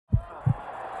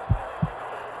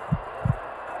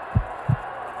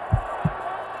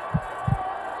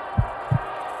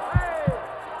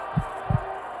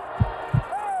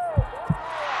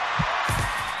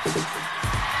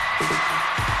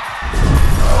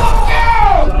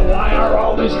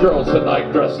nice girls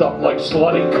tonight dressed up like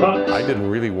slutty cunts. I didn't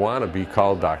really want to be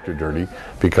called Dr. Dirty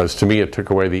because to me it took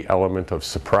away the element of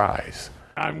surprise.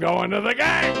 I'm going to the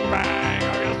gangbang,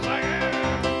 oh yes I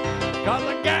am. Cause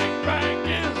the gangbang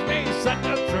gives me such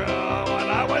a thrill. When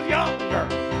I was younger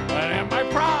and in my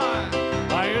prime,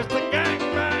 I used to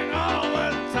gangbang all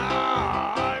the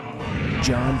time.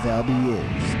 John Valby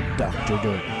is Dr.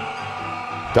 Dirty.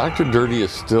 Dr. Dirty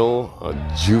is still a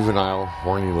juvenile,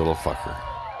 horny little fucker.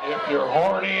 If you're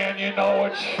horny and you know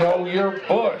it, show your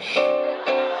bush. I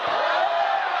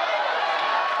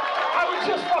was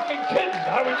just fucking kidding.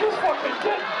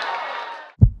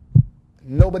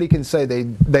 Nobody can say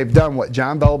they've done what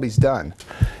John Valby's done.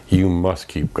 You must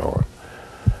keep going.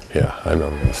 Yeah, I'm not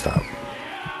going to stop.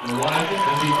 The one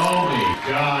and the only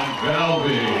John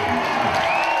Valby.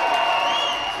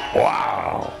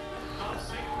 Wow.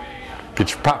 Get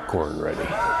your popcorn ready.